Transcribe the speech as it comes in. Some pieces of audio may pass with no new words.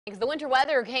The winter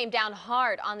weather came down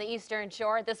hard on the eastern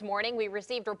shore. This morning, we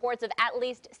received reports of at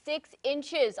least 6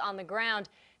 inches on the ground.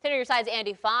 10 on your side's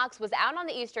Andy Fox was out on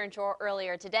the eastern shore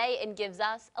earlier today and gives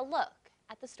us a look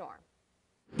at the storm.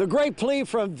 The great plea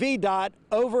from VDOT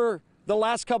over the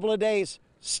last couple of days,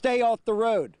 stay off the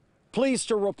road. Pleased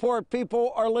to report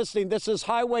people are listening. This is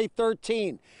Highway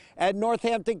 13 at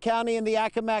Northampton County and the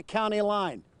Accomack County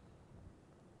line.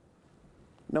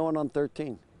 No one on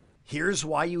 13. Here's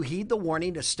why you heed the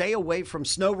warning to stay away from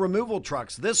snow removal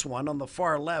trucks. This one on the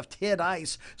far left hit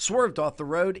ice, swerved off the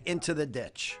road into the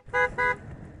ditch.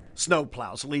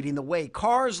 Snowplows leading the way,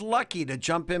 cars lucky to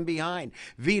jump in behind.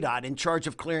 VDOT in charge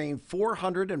of clearing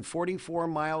 444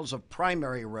 miles of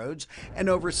primary roads and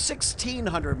over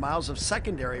 1,600 miles of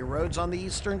secondary roads on the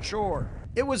eastern shore.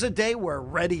 It was a day where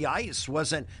ready ice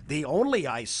wasn't the only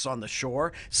ice on the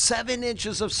shore. 7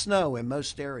 inches of snow in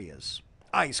most areas.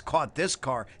 Ice caught this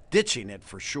car, ditching it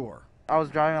for sure. I was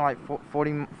driving like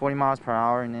 40 miles per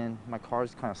hour, and then my car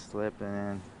just kind of slipped and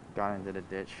then got into the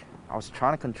ditch. I was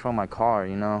trying to control my car,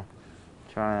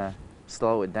 trying to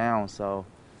slow it down so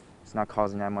it's not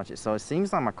causing that much. So it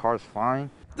seems like my car's fine.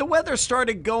 The weather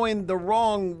started going the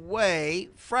wrong way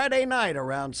Friday night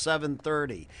around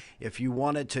 7:30. If you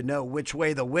wanted to know which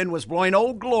way the wind was blowing,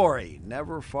 Old Glory,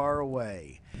 never far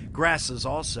away. Grass is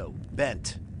also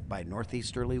bent by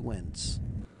northeasterly winds.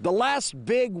 The last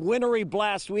big wintry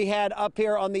blast we had up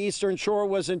here on the eastern shore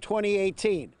was in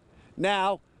 2018.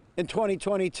 Now, in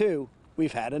 2022,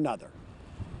 we've had another.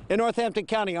 In Northampton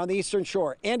County on the eastern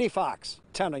shore, Andy Fox,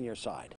 10 on your side.